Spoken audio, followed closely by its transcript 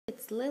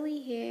Lily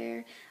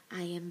here.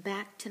 I am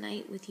back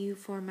tonight with you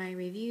for my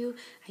review.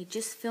 I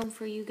just filmed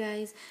for you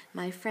guys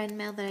my friend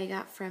mail that I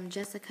got from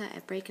Jessica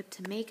at Breakup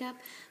to Makeup.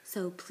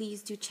 So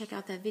please do check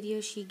out that video.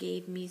 She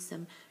gave me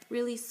some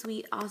really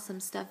sweet, awesome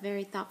stuff.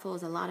 Very thoughtful. It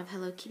was a lot of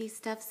Hello Kitty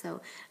stuff.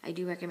 So I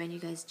do recommend you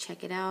guys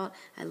check it out.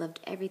 I loved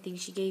everything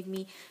she gave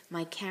me.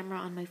 My camera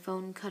on my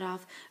phone cut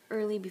off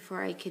early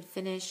before I could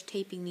finish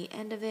taping the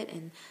end of it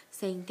and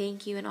saying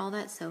thank you and all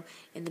that. So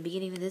in the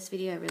beginning of this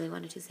video, I really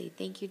wanted to say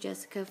thank you,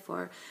 Jessica,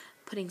 for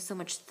putting so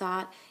much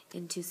thought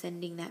into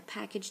sending that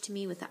package to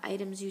me with the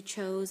items you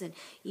chose and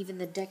even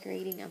the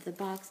decorating of the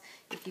box.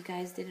 If you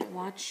guys didn't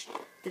watch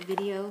the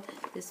video,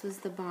 this was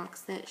the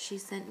box that she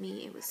sent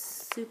me. It was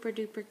super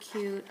duper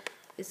cute.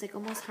 It's like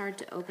almost hard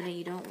to open it.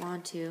 You don't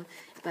want to,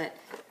 but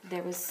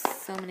there was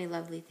so many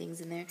lovely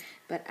things in there.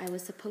 But I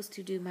was supposed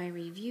to do my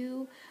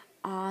review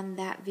on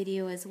that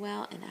video as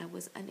well, and I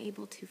was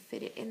unable to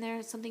fit it in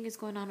there. Something is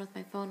going on with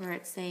my phone where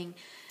it's saying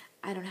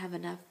I don't have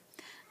enough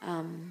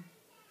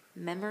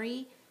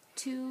memory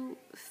to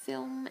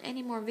film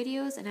any more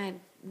videos, and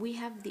we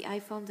have the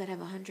iPhones that have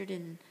 100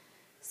 and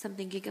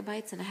something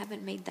gigabytes, and I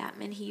haven't made that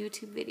many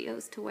YouTube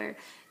videos to where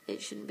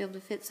it shouldn't be able to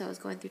fit. So I was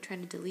going through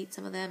trying to delete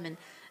some of them, and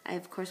I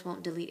of course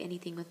won't delete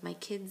anything with my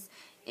kids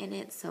in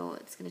it, so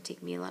it's going to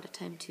take me a lot of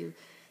time to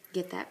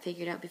get that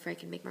figured out before I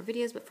can make more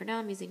videos. But for now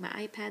I'm using my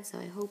iPad, so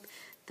I hope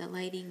the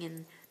lighting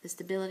and the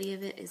stability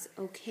of it is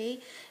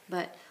okay.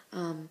 But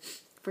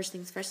first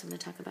things first, I'm going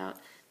to talk about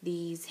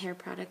these hair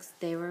products.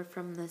 They were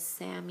from the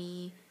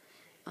Samy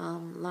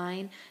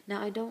line.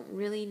 Now I don't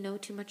really know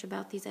too much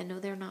about these. I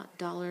know they're not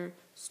dollar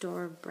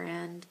store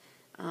brand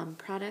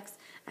products.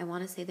 I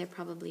want to say they're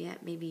probably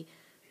at maybe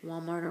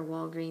Walmart or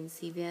Walgreens,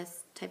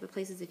 CVS type of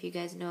places. If you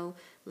guys know,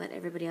 let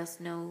everybody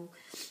else know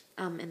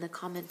in the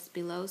comments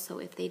below. So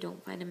if they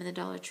don't find them in the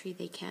Dollar Tree,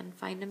 they can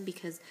find them,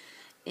 because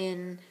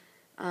in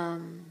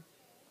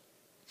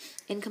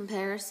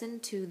comparison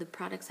to the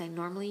products I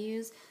normally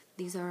use,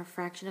 these are a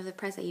fraction of the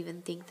price. I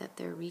even think that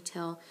their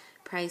retail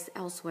price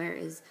elsewhere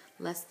is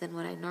less than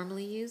what I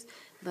normally use.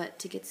 But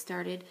to get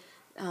started,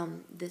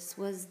 this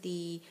was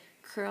the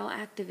curl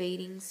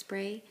activating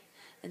spray.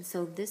 And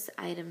so this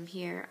item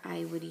here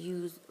I would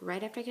use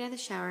right after I get out of the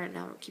shower.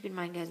 Now keep in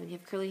mind, guys, when you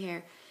have curly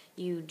hair,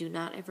 you do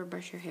not ever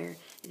brush your hair.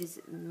 It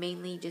is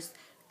mainly just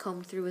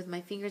combed through with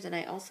my fingers, and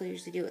I also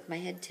usually do it with my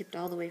head tipped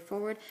all the way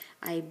forward.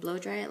 I blow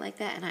dry it like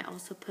that, and I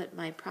also put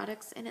my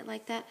products in it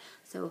like that.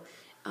 So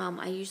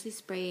I usually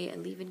spray a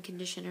leave-in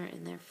conditioner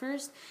in there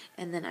first,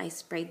 and then I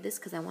sprayed this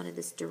because I wanted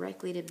this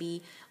directly to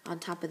be on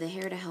top of the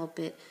hair to help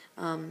it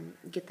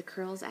get the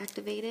curls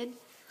activated.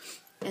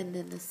 And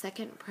then the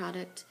second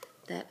product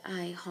that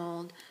I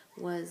hauled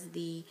was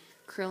the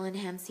curl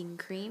enhancing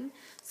cream.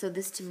 So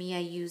this to me I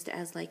used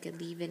as like a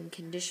leave-in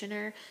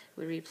conditioner,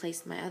 would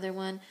replace my other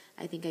one.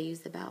 I think I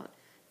used about,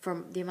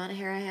 for the amount of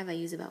hair I have, I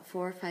use about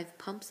 4 or 5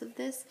 pumps of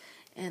this.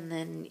 And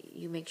then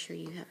you make sure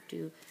you have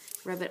to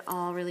rub it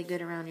all really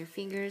good around your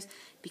fingers,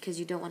 because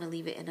you don't want to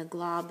leave it in a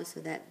glob so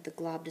that the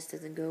glob just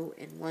doesn't go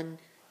in one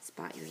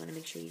spot. You want to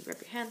make sure you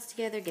rub your hands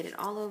together, get it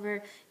all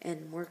over,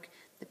 and work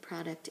the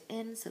product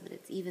in so that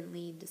it's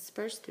evenly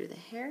dispersed through the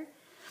hair.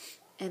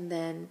 And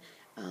then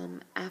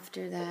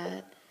after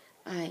that,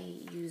 I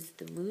used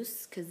the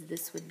mousse, because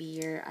this would be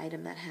your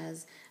item that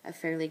has a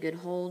fairly good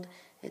hold.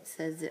 It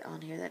says it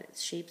on here that it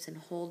shapes and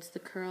holds the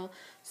curl.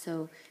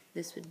 So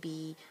this would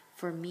be,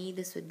 for me,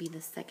 this would be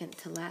the second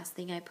to last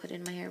thing I put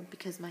in my hair,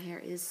 because my hair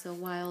is so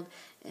wild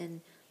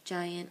and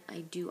giant. I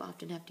do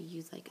often have to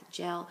use like a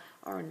gel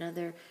or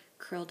another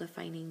curl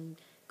defining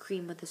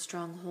cream with a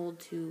strong hold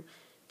to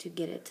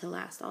get it to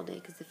last all day.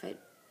 Because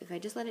if I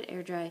just let it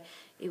air dry,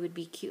 it would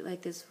be cute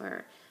like this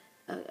for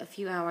a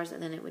few hours,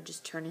 and then it would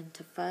just turn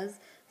into fuzz.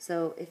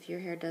 So if your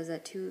hair does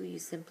that too, you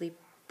simply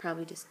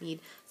probably just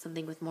need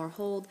something with more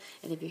hold.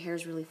 And if your hair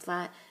is really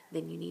flat,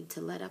 then you need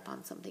to let up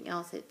on something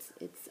else.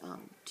 It's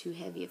too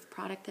heavy of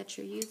product that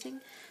you're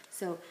using.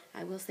 So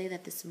I will say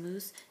that this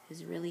mousse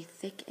is really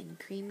thick and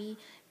creamy.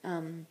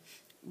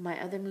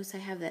 My other mousse I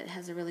have that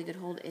has a really good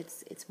hold,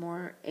 it's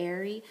more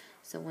airy,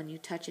 so when you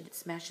touch it, it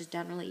smashes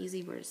down really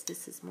easy, whereas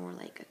this is more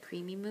like a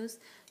creamy mousse.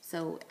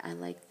 So I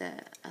like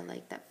that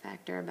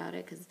factor about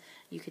it, because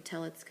you could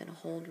tell it's gonna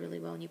hold really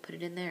well when you put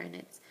it in there, and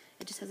it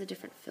just has a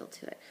different feel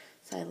to it.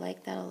 So I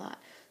like that a lot.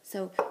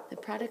 So the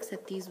products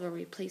that these were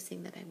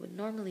replacing that I would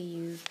normally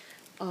use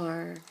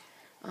are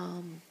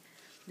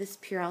this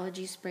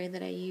Pureology spray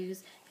that I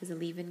use is a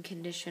leave-in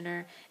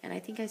conditioner, and I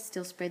think I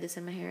still spray this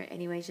in my hair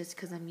anyways just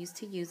because I'm used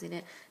to using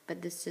it,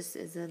 but this just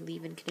is a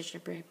leave-in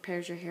conditioner.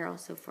 Prepares your hair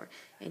also for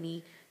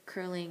any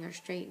curling or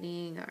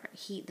straightening or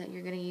heat that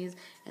you're going to use.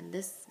 And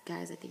this,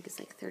 guys, I think is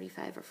like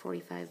 $35 or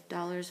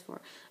 $45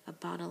 for a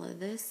bottle of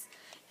this,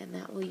 and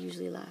that will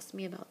usually last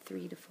me about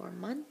 3 to 4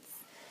 months.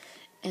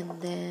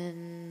 And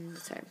then,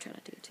 sorry, I'm trying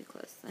not to get too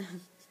close.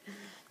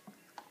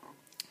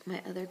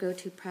 My other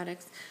go-to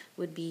products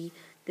would be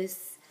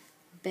this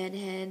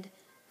Bedhead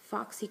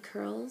Foxy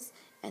Curls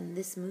And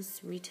this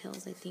mousse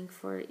retails, I think,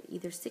 for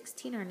either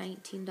 $16 or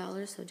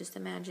 $19. So just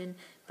imagine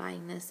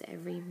buying this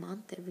every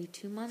month, every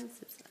 2 months.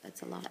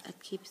 It's a lot of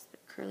upkeep for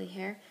curly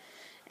hair.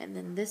 And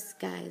then this,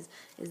 guys,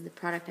 is the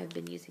product I've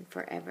been using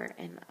forever.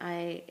 And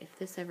if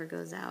this ever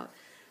goes out,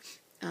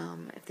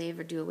 if they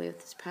ever do away with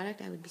this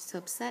product, I would be so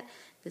upset.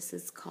 This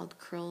is called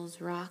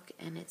Kohls Rock,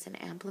 and it's an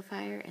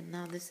amplifier. And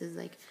now this is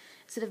like,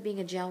 instead of being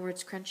a gel where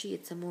it's crunchy,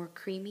 it's a more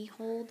creamy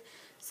hold.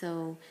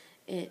 So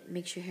it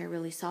makes your hair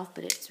really soft,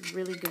 but it's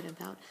really good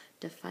about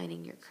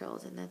defining your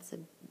curls. And that's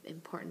an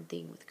important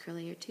thing with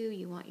curly hair too.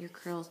 You want your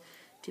curls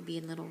to be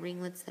in little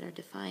ringlets that are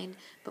defined,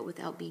 but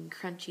without being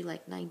crunchy,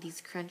 like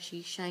 90s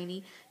crunchy,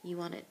 shiny. You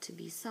want it to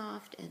be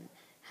soft and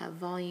have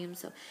volume.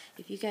 So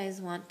if you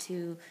guys want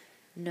to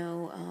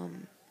know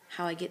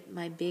how I get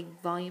my big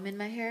volume in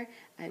my hair,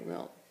 I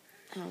will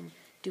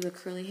do a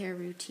curly hair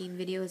routine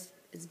video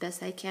as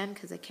best I can,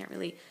 because I can't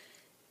really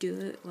do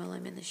it while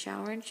I'm in the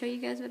shower and show you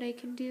guys what I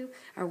can do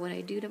or what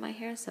I do to my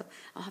hair. So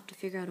I'll have to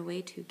figure out a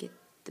way to get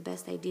the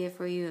best idea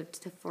for you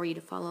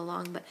to follow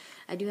along. But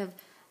I do have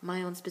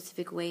my own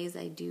specific ways.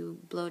 I do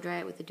blow dry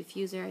it with a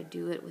diffuser. I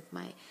do it with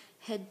my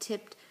head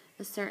tipped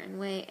a certain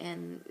way,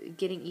 and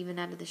getting even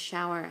out of the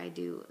shower, I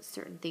do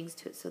certain things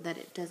to it so that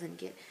it doesn't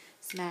get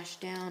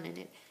smashed down and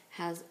it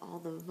has all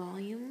the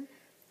volume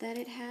that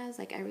it has.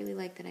 Like, I really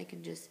like that I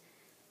can just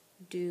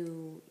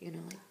do, like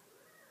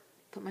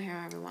put my hair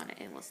however I want it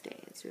and it will stay.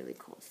 It's really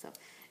cool. So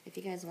if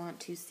you guys want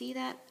to see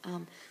that,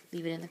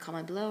 leave it in the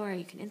comment below, or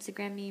you can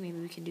Instagram me. Maybe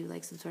we can do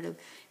like some sort of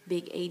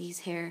big 80s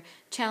hair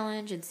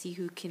challenge and see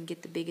who can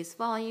get the biggest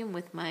volume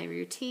with my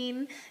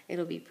routine.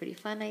 It'll be pretty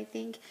fun, I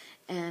think.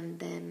 And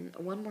then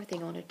one more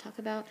thing I want to talk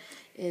about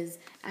is,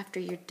 after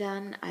you're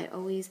done, I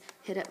always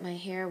hit up my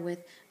hair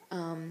with a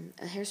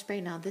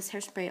hairspray. Now this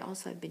hairspray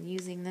also, I've been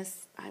using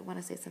this, I want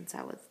to say, since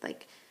I was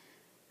like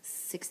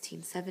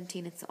 16,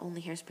 17. It's the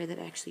only hairspray that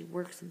actually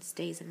works and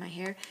stays in my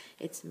hair.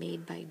 It's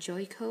made by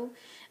Joico.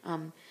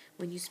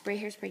 When you spray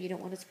hairspray, you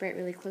don't want to spray it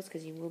really close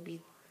because you will be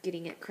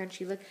getting it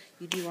crunchy look.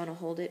 You do want to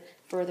hold it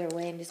further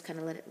away and just kind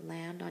of let it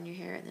land on your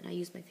hair. And then I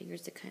use my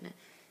fingers to kind of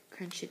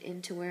crunch it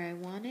into where I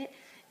want it.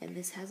 And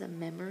this has a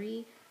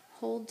memory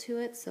hold to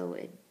it, so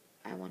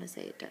I want to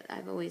say it does.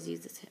 I've always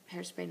used this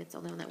hairspray and it's the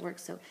only one that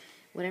works. So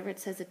whatever it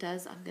says it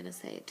does, I'm going to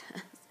say it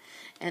does.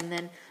 And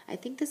then I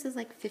think this is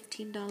like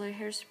 $15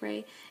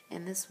 hairspray,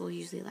 and this will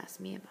usually last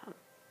me about,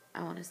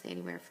 I want to say,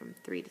 anywhere from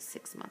 3 to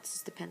 6 months.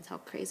 Just depends how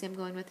crazy I'm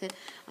going with it.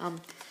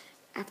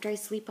 After I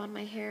sleep on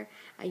my hair,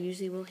 I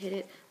usually will hit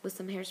it with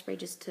some hairspray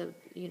just to,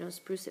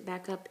 spruce it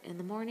back up in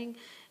the morning.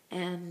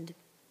 And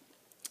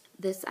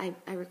this,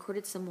 I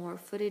recorded some more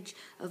footage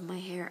of my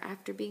hair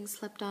after being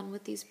slept on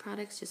with these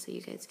products, just so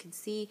you guys can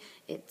see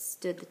it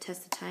stood the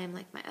test of time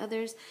like my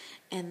others.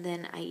 And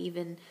then I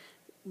even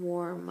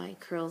wore my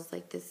curls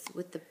like this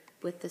with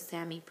the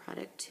Samy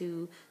product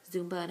to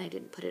Zumba, and I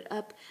didn't put it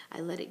up.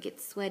 I let it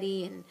get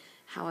sweaty and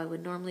how I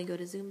would normally go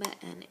to Zumba,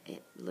 and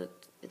it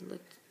looked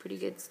pretty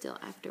good still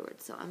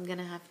afterwards. So I'm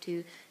gonna have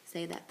to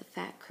say that the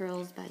Fat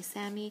Curls by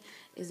Samy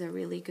is a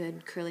really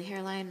good curly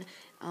hairline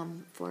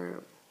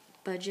for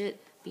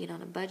being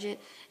on a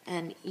budget.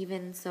 And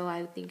even so,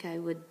 I think I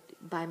would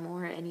buy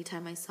more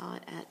anytime I saw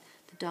it at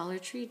the Dollar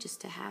Tree, just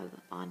to have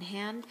on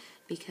hand,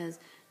 because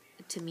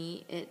to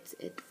me it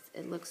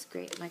looks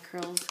great. My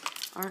curls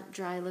aren't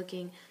dry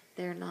looking,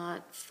 they're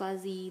not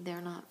fuzzy,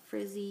 they're not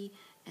frizzy,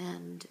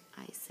 and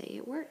I say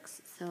it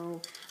works.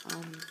 So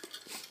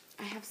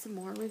I have some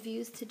more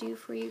reviews to do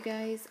for you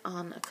guys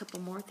on a couple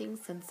more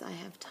things, since I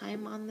have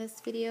time on this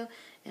video,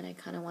 and I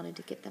kind of wanted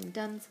to get them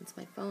done since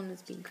my phone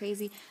is being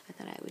crazy. I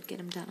thought I would get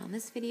them done on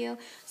this video.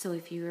 So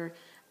if you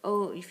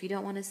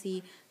don't want to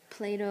see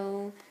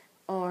play-doh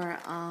or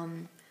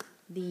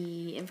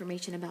the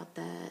information about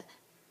the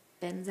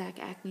Benzac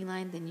acne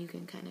line, then you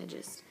can kind of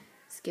just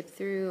skip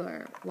through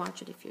or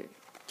watch it if you're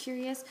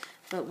curious.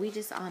 But we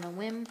just on a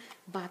whim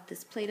bought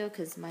this Play-Doh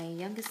because my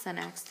youngest son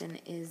Axton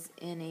is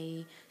in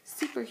a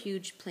super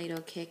huge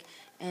Play-Doh kick,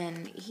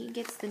 and he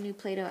gets the new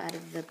Play-Doh out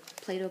of the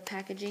Play-Doh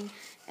packaging,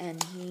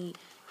 and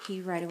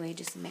he right away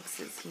just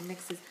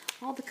mixes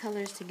all the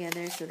colors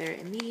together, so they're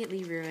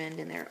immediately ruined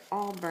and they're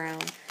all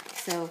brown.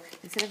 So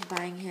instead of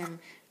buying him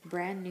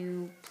brand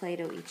new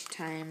Play-Doh each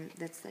time,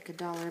 that's like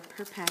 $1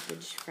 per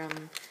package from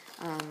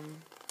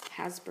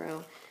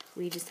Hasbro,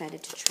 we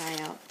decided to try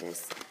out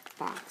this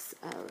box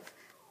of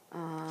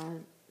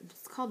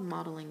it's called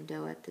modeling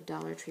dough at the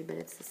Dollar Tree, but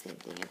it's the same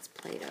thing. It's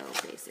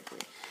Play-Doh basically,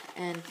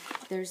 and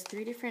there's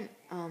 3 different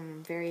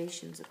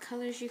variations of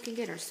colors you can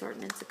get, or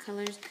assortments of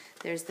colors.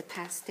 There's the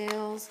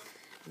pastels,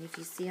 and if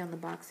you see on the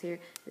box here,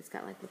 it's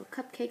got like little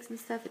cupcakes and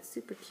stuff. It's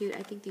super cute.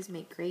 I think these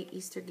make great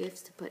Easter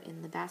gifts to put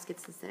in the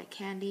baskets instead of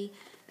candy.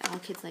 All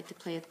kids like to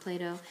play with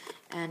Play-Doh,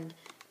 and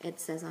it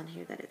says on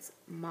here that it's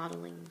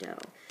modeling dough,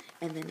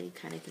 and then you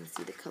kind of can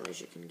see the colors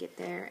you can get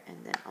there, and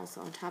then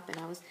also on top. And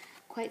I was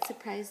quite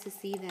surprised to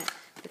see that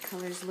the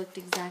colors looked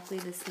exactly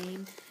the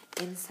same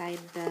inside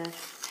the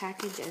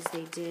package as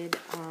they did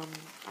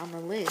on the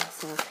lid.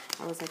 So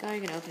I was like, oh, you're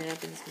going to open it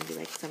up and it's going to be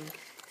like some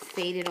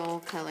faded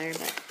old color,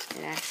 but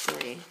it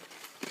actually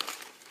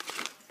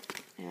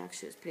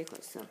Actually, it's pretty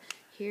close. So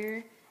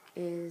here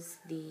is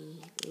the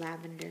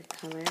lavender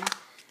color.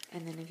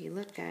 And then if you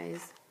look,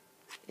 guys,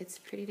 it's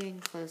pretty dang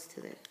close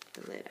to the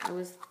lid. I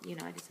was, I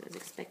guess I was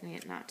expecting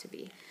it not to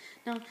be.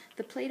 Now,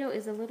 the Play-Doh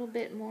is a little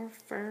bit more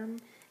firm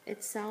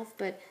itself,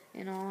 but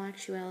in all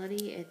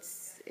actuality,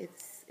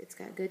 it's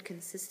got good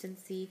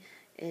consistency.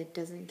 It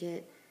doesn't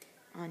get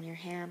on your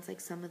hands like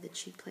some of the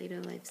cheap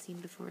Play-Doh I've seen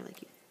before.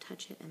 Like you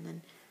touch it and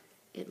then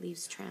it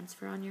leaves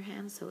transfer on your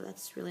hands, so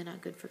that's really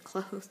not good for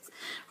clothes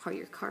or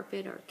your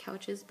carpet or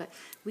couches. But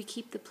we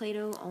keep the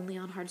Play-Doh only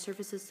on hard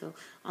surfaces, so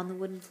on the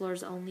wooden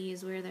floors only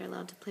is where they're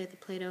allowed to play with the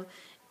Play-Doh,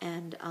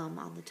 and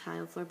on the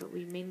tile floor, but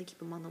we mainly keep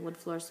them on the wood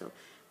floor. So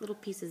little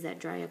pieces that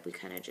dry up, we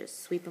kind of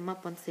just sweep them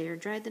up once they are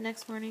dried the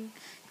next morning,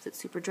 because it's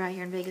super dry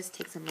here in Vegas. It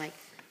takes them like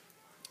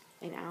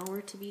an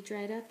hour to be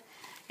dried up,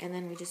 and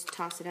then we just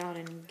toss it out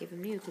and give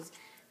them new, because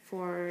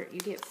you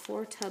get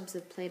 4 tubs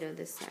of Play-Doh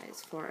this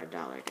size for $1,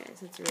 guys.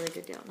 That's a really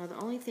good deal. Now, the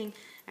only thing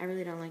I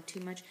really don't like too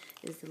much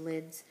is the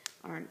lids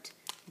aren't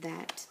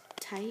that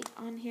tight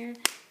on here.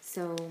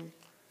 So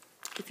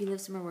if you live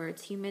somewhere where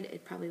it's humid,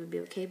 it probably would be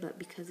okay. But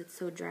because it's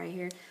so dry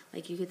here,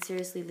 like you could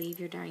seriously leave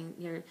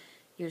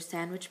your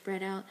sandwich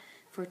bread out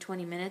for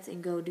 20 minutes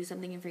and go do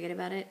something and forget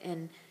about it,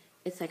 and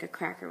it's like a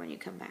cracker when you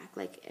come back.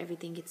 Like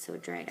everything gets so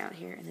dried out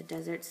here in the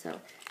desert. So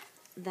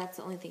that's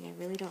the only thing I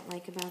really don't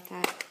like about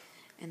that.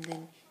 And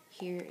then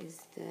here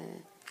is the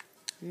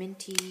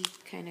minty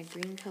kind of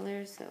green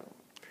color, so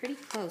pretty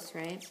close,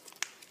 right?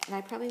 And I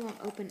probably won't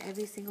open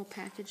every single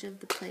package of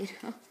the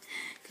Play-Doh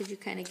because you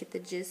kind of get the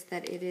gist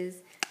that it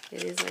is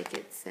like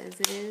it says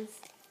it is.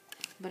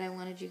 But I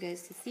wanted you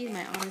guys to see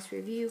my honest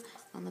review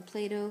on the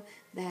Play-Doh,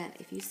 that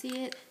if you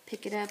see it,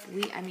 pick it up.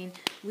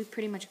 We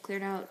pretty much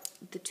cleared out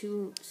the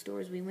 2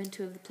 stores we went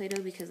to of the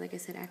Play-Doh because, like I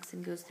said,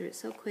 Axon goes through it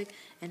so quick.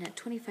 And at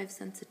 25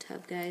 cents a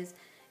tub, guys,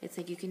 it's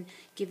like you can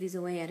give these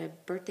away at a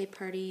birthday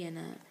party in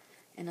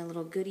a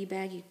little goodie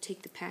bag. You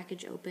take the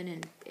package open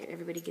and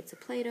everybody gets a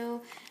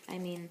Play-Doh. I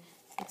mean,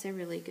 it's a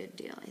really good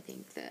deal. I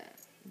think the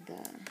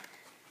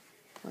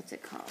what's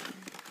it called?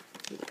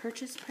 The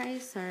purchase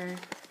price, or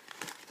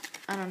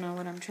I don't know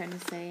what I'm trying to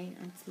say.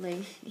 It's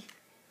late.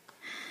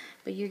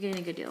 But you're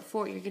getting a good deal.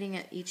 You're getting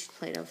each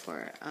Play-Doh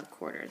for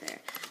 $1 there.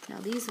 Now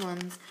these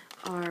ones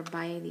are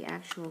by the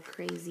actual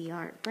Crazy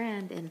Art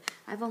brand, and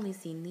I've only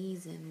seen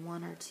these in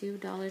 1 or 2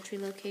 Dollar Tree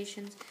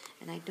locations,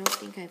 and I don't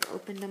think I've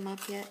opened them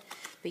up yet.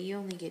 But you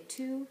only get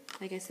 2,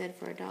 like I said,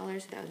 for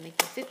 $1, so that would make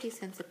them 50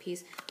 cents a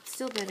piece.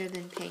 Still better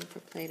than paying for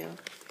Play-Doh.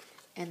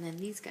 And then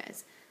these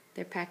guys,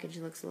 their package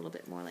looks a little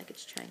bit more like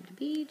it's trying to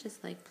be,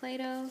 just like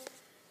Play-Doh,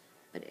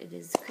 but it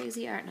is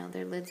Crazy Art. Now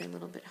their lids are a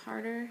little bit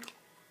harder.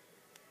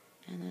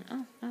 And then,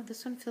 oh, no,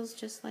 this one feels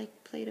just like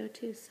Play-Doh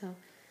too. So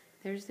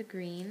there's the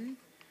green,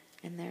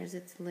 and there's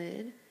its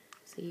lid.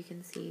 So you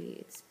can see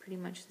it's pretty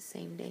much the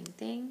same dang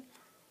thing.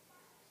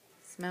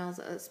 It smells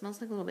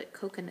like a little bit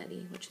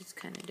coconutty, which is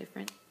kind of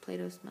different.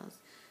 Play-Doh smells.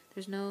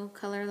 There's no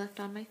color left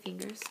on my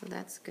fingers, so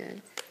that's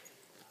good.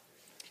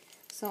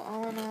 So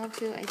all in all,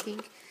 too, I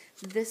think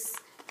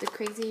the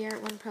Crazy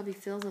Art one probably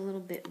feels a little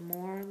bit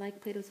more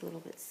like Play-Doh. It's a little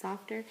bit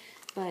softer,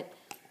 but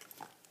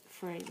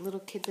for little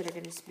kids that are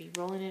going to be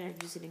rolling it or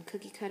use it in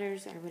cookie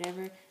cutters or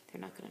whatever,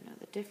 they're not going to know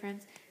the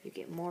difference. You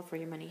get more for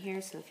your money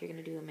here, so if you're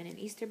going to do them in an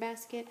Easter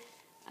basket,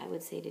 I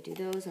would say to do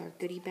those, or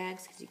goodie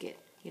bags, because you get,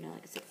 like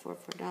I said, for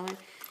 $4.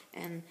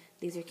 And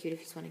these are cute if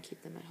you just want to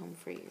keep them at home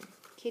for your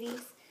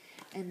kitties.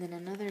 And then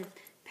another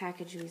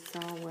package we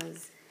saw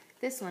was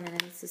this one,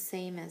 and it's the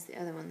same as the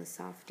other one, the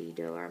Softy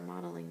dough or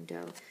modeling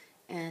dough.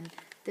 And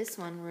this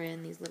one we're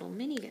in these little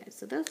mini guys,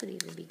 so those would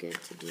even be good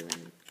to do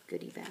in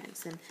goodie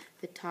bags. And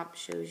the top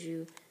shows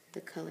you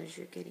the colors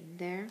you're getting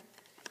there.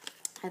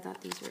 I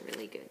thought these were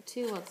really good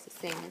too. Well, it's the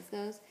same as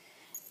those.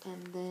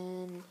 And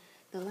then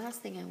the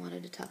last thing I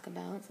wanted to talk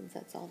about, since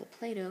that's all the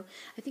Play-Doh,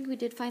 I think we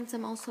did find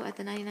some also at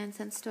the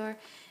 99-cent store,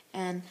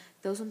 and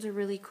those ones are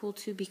really cool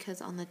too,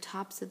 because on the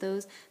tops of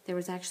those there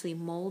was actually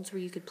molds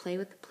where you could play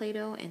with the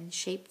Play-Doh and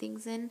shape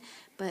things in,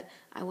 but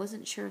I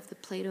wasn't sure if the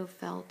Play-Doh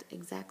felt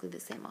exactly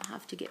the same. I'll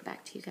have to get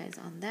back to you guys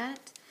on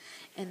that.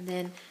 And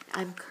then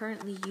I'm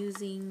currently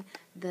using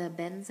the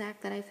Benzac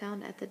that I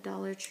found at the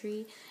Dollar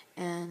Tree,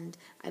 and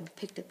I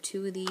picked up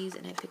 2 of these,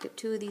 and I picked up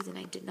 2 of these, and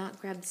I did not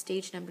grab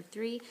stage number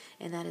 3,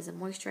 and that is a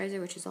moisturizer,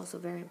 which is also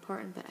very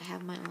important, but I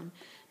have my own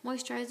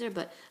moisturizer,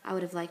 but I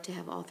would have liked to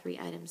have all 3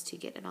 items to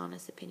get an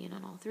honest opinion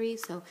on all 3,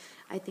 so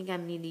I think I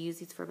need to use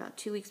these for about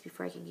 2 weeks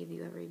before I can give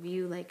you a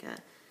review, like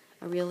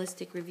a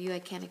realistic review. I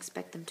can't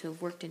expect them to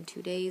have worked in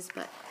 2 days,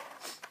 but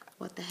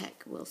what the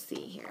heck, we'll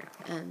see here.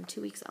 In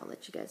 2 weeks, I'll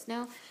let you guys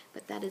know.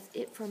 But that is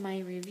it for my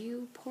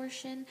review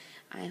portion.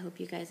 I hope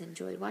you guys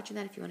enjoyed watching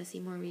that. If you want to see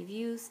more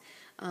reviews,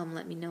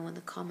 let me know in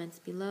the comments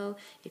below.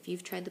 If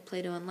you've tried the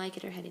Play-Doh and like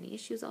it or had any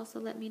issues,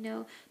 also let me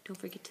know. Don't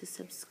forget to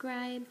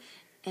subscribe,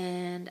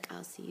 and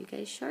I'll see you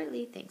guys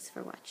shortly. Thanks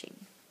for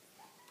watching.